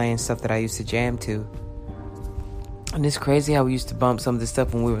started playing stuff that I used to jam to. And it's crazy how we used to bump some of this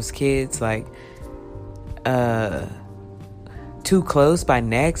stuff when we was kids, like Too Close by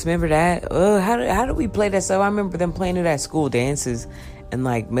Next. Remember that? How did we play that stuff? I remember them playing it at school dances in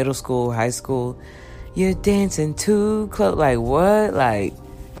like middle school, high school. You're dancing too close. Like what? Like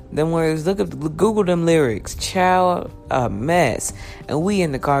them words. Google them lyrics. Child, a mess. And we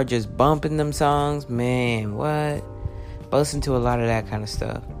in the car just bumping them songs. Man, what? I listen to a lot of that kind of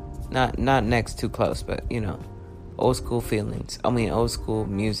stuff. Not Next Too Close, but you know. Old school feelings. Old school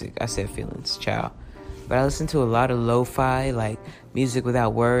music. I said feelings, child. But I listen to a lot of lo-fi, like music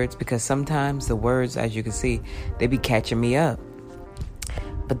without words, because sometimes the words, as you can see, they be catching me up.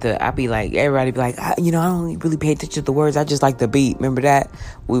 But everybody be like, I don't really pay attention to the words. I just like the beat. Remember that?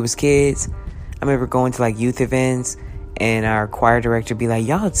 We was kids. I remember going to like youth events, and our choir director be like,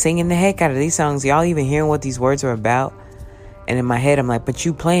 y'all singing the heck out of these songs. Y'all even hearing what these words are about? And in my head, I'm like, but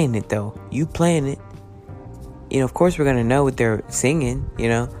you playing it though. You playing it. Of course we're going to know what they're singing,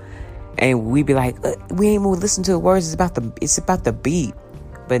 and we be like, we ain't even listen to the words. It's about the beat.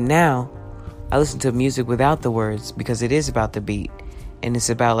 But now I listen to music without the words because it is about the beat. And it's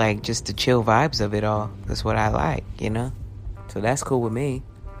about like just the chill vibes of it all. That's what I like, so that's cool with me.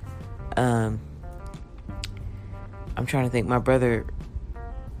 I'm trying to think. My brother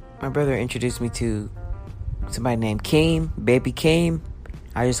introduced me to somebody named Keem, Baby Keem.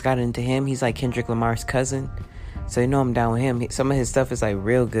 I just got into him. He's like Kendrick Lamar's cousin. So I'm down with him. Some of his stuff is like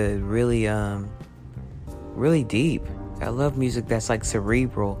real good, really really deep. I love music that's like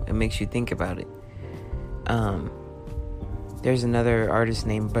cerebral and makes you think about it. There's another artist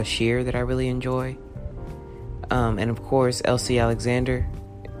named Bashir that I really enjoy. And of course, LC Alexander.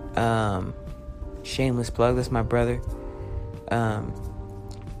 Shameless plug, that's my brother.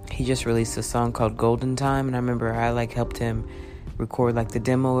 He just released a song called Golden Time, and I remember I like helped him record like the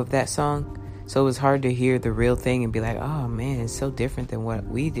demo of that song. So it was hard to hear the real thing and be like, oh man, it's so different than what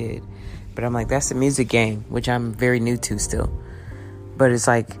we did. But I'm like, that's the music game, which I'm very new to still. But it's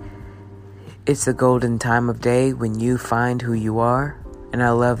like, it's the golden time of day when you find who you are. And I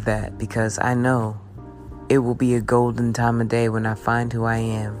love that because I know it will be a golden time of day when I find who I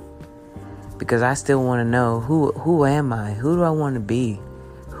am. Because I still want to know who am I? Who do I want to be?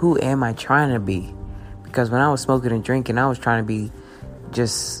 Who am I trying to be? Because when I was smoking and drinking, I was trying to be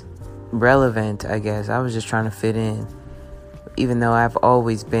just relevant, I guess. I was just trying to fit in. Even though I've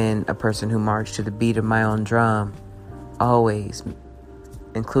always been a person who marched to the beat of my own drum. Always.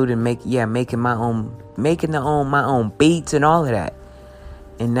 Including making my own beats and all of that.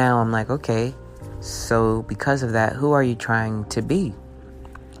 And now I'm like, okay, so because of that, who are you trying to be?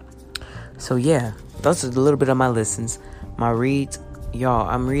 So yeah, those are a little bit of my listens. My reads. Y'all,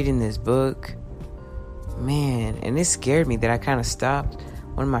 I'm reading this book. Man, and it scared me that I kind of stopped.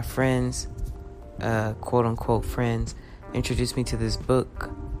 One of my friends, quote unquote friends, introduced me to this book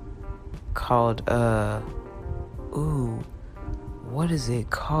called, what is it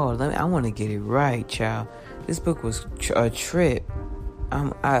called? I want to get it right, child. This book was a trip.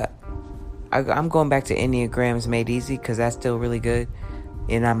 I'm going back to Enneagrams Made Easy because that's still really good.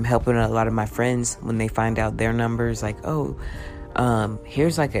 And I'm helping a lot of my friends when they find out their numbers, like,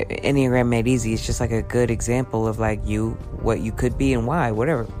 here's like an Enneagram Made Easy. It's just like a good example of like what you could be and why,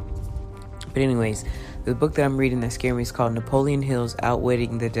 whatever. But anyways, the book that I'm reading that scared me is called Napoleon Hill's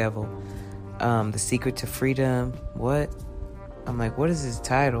Outwitting the Devil. The Secret to Freedom. What? I'm like, what is his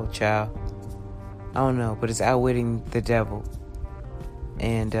title, child? I don't know, but it's Outwitting the Devil.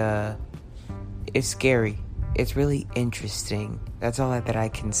 And it's scary. It's really interesting. That's all that I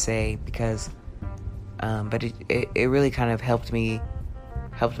can say because but it really kind of helped me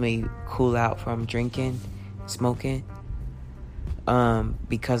cool out from drinking, smoking,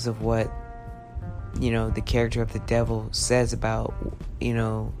 because of what, the character of the devil says about,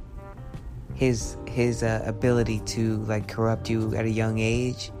 his ability to like corrupt you at a young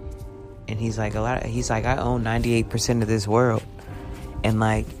age. And he's like, I own 98% of this world. And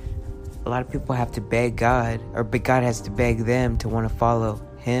like, a lot of people have to beg God, or God has to beg them to want to follow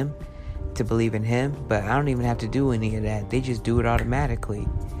him, to believe in him. But I don't even have to do any of that. They just do it automatically.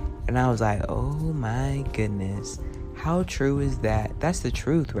 And I was like, oh my goodness, how true is that? That's the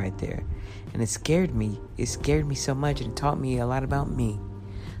truth right there. And it scared me. It scared me so much, and it taught me a lot about me.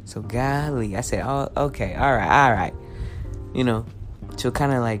 So golly, I said, oh, okay, all right. You know, to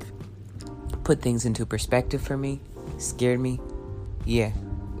kind of like put things into perspective for me, scared me. Yeah,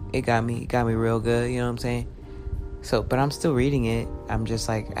 it got me real good, you know what I'm saying? So, but I'm still reading it. I'm just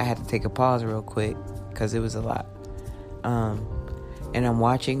like, I had to take a pause real quick because it was a lot. And I'm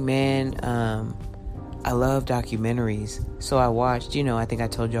watching, man, I love documentaries. So I watched, I think I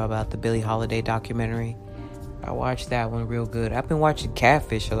told y'all about the Billie Holiday documentary. I watched that one real good. I've been watching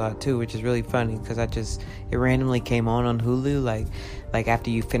Catfish a lot too, which is really funny because it randomly came on Hulu. Like after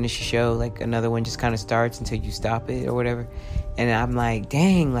you finish a show, like another one just kind of starts until you stop it or whatever. And I'm like,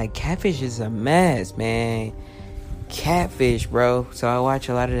 dang, like Catfish is a mess, man. Catfish, bro. So I watch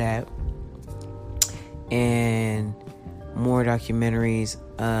a lot of that. And more documentaries,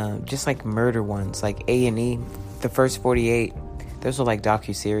 just like murder ones, like A&E, the first 48. Those are like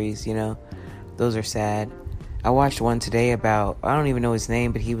docuseries, Those are sad. I watched one today about, I don't even know his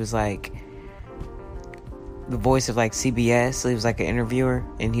name, but he was like the voice of like CBS. He was like an interviewer,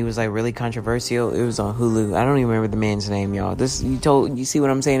 and he was like really controversial. It was on Hulu. I don't even remember the man's name, y'all. You see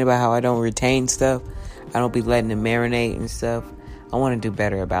what I'm saying about how I don't retain stuff? I don't be letting it marinate and stuff. I want to do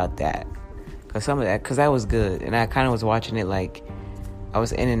better about that. Because that was good. And I kind of was watching it like I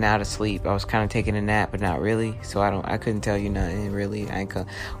was in and out of sleep. I was kind of taking a nap, but not really. So I couldn't tell you nothing really. I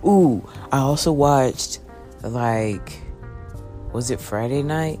also watched, was it Friday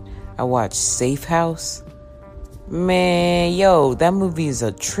night? I watched Safe House. Man, yo, that movie is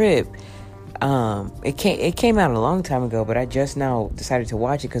a trip. It came out a long time ago, but I just now decided to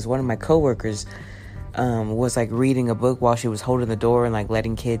watch it because one of my coworkers was like reading a book while she was holding the door and like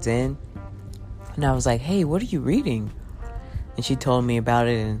letting kids in. And I was like, hey, what are you reading? And she told me about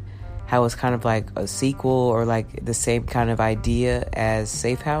it and how it's kind of like a sequel or like the same kind of idea as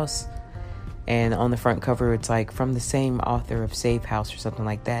Safe House. And on the front cover, it's like from the same author of Safe House or something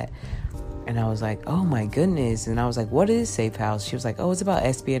like that. And I was like, oh my goodness. And I was like, what is Safe House? She was like, oh, it's about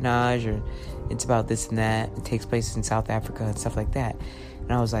espionage or it's about this and that. It takes place in South Africa and stuff like that.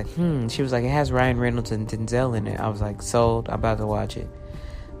 And I was like, She was like, it has Ryan Reynolds and Denzel in it. I was like, sold. I'm about to watch it.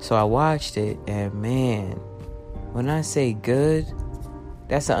 So I watched it, and man, when I say good,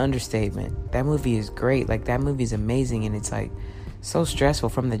 that's an understatement. That movie is great. Like, that movie is amazing, and it's like so stressful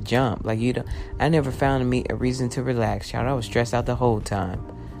from the jump. Like, I never found a reason to relax, y'all. I was stressed out the whole time,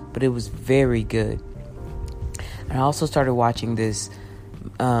 but it was very good. And I also started watching this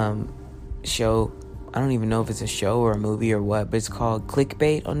show. I don't even know if it's a show or a movie or what, but it's called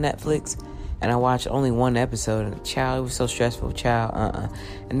Clickbait on Netflix. And I watched only one episode, and child, it was so stressful,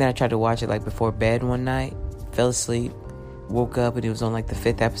 And then I tried to watch it like before bed one night, fell asleep, woke up, and it was on like the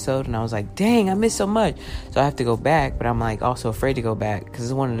 5th episode, and I was like, dang, I missed so much. So I have to go back, but I'm like also afraid to go back because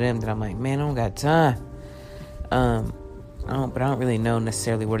it's one of them that I'm like, man, I don't got time. I don't really know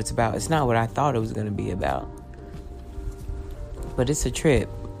necessarily what it's about. It's not what I thought it was going to be about, but it's a trip.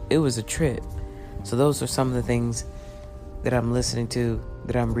 It was a trip. So those are some of the things that I'm listening to,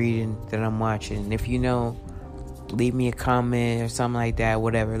 that I'm reading, that I'm watching. If you know, leave me a comment or something like that,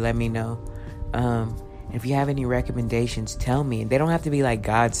 whatever, let me know. If you have any recommendations, tell me. They don't have to be like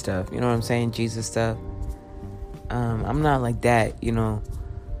God stuff, you know what I'm saying, Jesus stuff. I'm not like that, to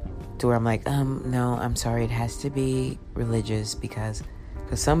where I'm like, no, I'm sorry, it has to be religious, because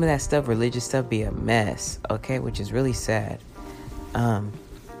some of that stuff, religious stuff, be a mess, okay, which is really sad.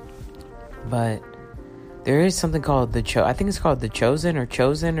 But there is something called I think it's called The Chosen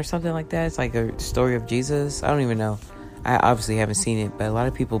or something like that. It's like a story of Jesus. I don't even know. I obviously haven't seen it, but a lot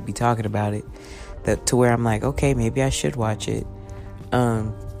of people be talking about it, to where I'm like, okay, maybe I should watch it.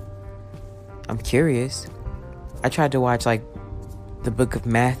 I'm curious. I tried to watch like the book of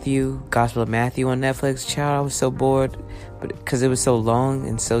Matthew, Gospel of Matthew on Netflix. Child, I was so bored, but because it was so long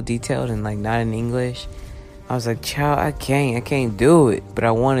and so detailed and like not in English, I was like, child, I can't do it, but I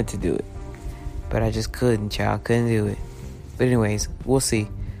wanted to do it. But I just couldn't do it. But anyways, we'll see.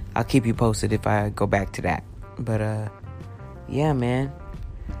 I'll keep you posted if I go back to that. But yeah, man.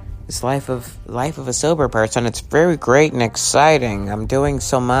 It's life of a sober person. It's very great and exciting. I'm doing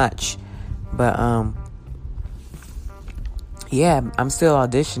so much. But yeah, I'm still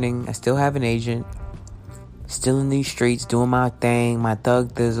auditioning. I still have an agent. Still in these streets doing my thing, my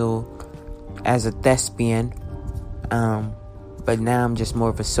thug thizzle as a thespian. But now I'm just more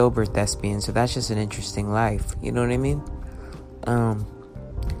of a sober thespian, so that's just an interesting life. You know what I mean?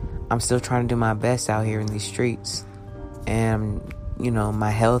 I'm still trying to do my best out here in these streets, and my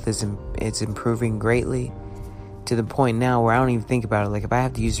health it's improving greatly to the point now where I don't even think about it. Like if I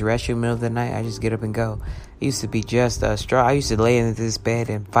have to use the restroom in the middle of the night, I just get up and go. It used to be just a straw. I used to lay into this bed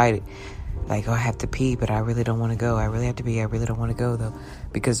and fight it. like, oh, I have to pee, but I really don't want to go. I really have to pee. I really don't want to go, though.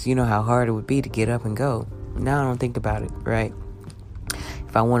 Because you know how hard it would be to get up and go. Now I don't think about it, right?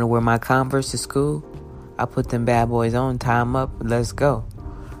 If I want to wear my Converse to school, I put them bad boys on, tie them up, let's go.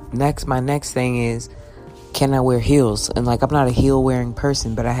 My next thing is, can I wear heels? And, like, I'm not a heel-wearing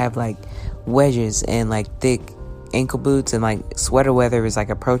person, but I have, like, wedges and, like, thick ankle boots, and, like, sweater weather is, like,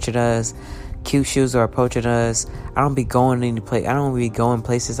 approaching us. Cute shoes are approaching us. I don't be going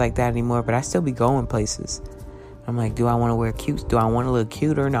places like that anymore, but I still be going places. I'm like, do I want to wear cute? Do I want to look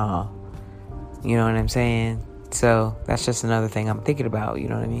cute or nah? You know what I'm saying? So that's just another thing I'm thinking about. You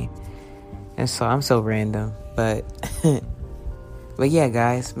know what I mean? And so I'm so random, but but yeah,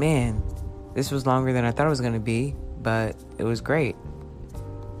 guys, man, this was longer than I thought it was gonna be, but it was great.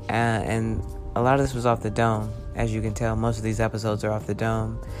 And a lot of this was off the dome, as you can tell. Most of these episodes are off the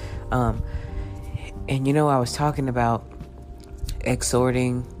dome. And you know, I was talking about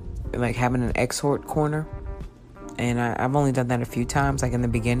exhorting, like having an exhort corner. And I've only done that a few times, like in the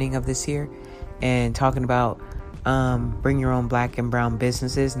beginning of this year. And talking about bring your own black and brown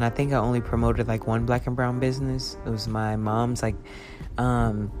businesses. And I think I only promoted like one black and brown business. It was my mom's, like,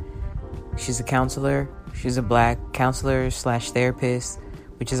 she's a counselor. She's a black counselor / therapist,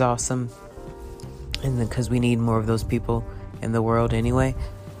 which is awesome. And because we need more of those people in the world anyway.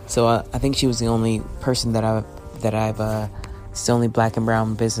 So I think she was the only person it's the only black and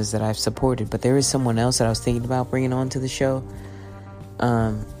brown business that I've supported. But there is someone else that I was thinking about bringing on to the show.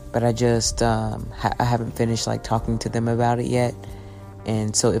 But I just, I haven't finished, like, talking to them about it yet.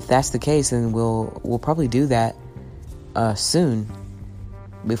 And so if that's the case, then we'll probably do that, soon.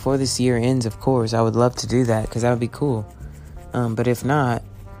 Before this year ends, of course. I would love to do that, because that would be cool. But if not,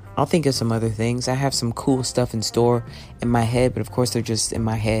 I'll think of some other things. I have some cool stuff in store in my head, but of course they're just in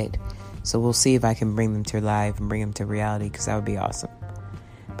my head. So we'll see if I can bring them to life and bring them to reality, because that would be awesome.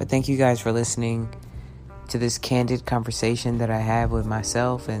 But thank you guys for listening to this candid conversation that I have with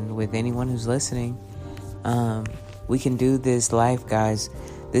myself and with anyone who's listening. We can do this life, guys.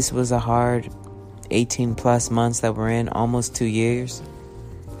 This was a hard 18 plus months that we're in, almost 2 years.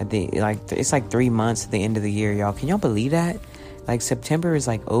 It's like 3 months at the end of the year, y'all. Can y'all believe that? Like, September is,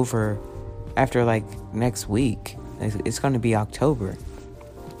 like, over after, like, next week. It's going to be October.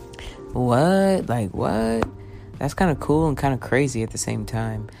 What? Like, what? That's kind of cool and kind of crazy at the same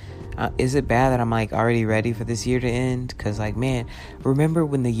time. Is it bad that I'm, like, already ready for this year to end? Because, like, man, remember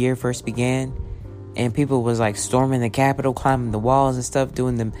when the year first began and people was, like, storming the Capitol, climbing the walls and stuff,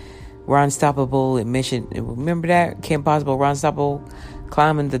 doing the We're Unstoppable admission. Remember that? Kim Possible, We're Unstoppable,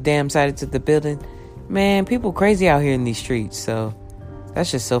 climbing the damn sides of the building. Man, people crazy out here in these streets. So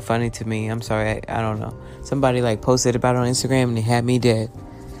that's just so funny to me. I'm sorry. I don't know. Somebody, like, posted about it on Instagram and it had me dead.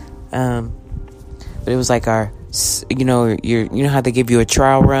 But it was like you know how they give you a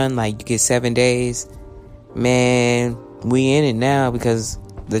trial run, like you get 7 days. Man, we in it now because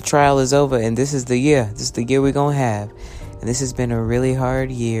the trial is over, and this is the year. This is the year we're gonna have, and this has been a really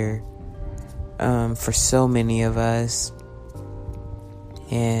hard year, for so many of us.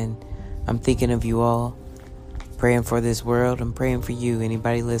 And I'm thinking of you all, praying for this world. I'm praying for you.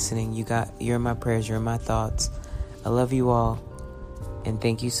 Anybody listening, you're in my prayers. You're in my thoughts. I love you all, and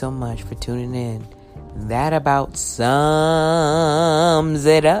thank you so much for tuning in. That about sums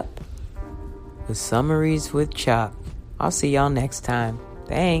it up with Summaries with Chuck. I'll see y'all next time.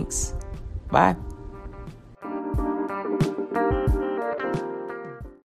 Thanks. Bye.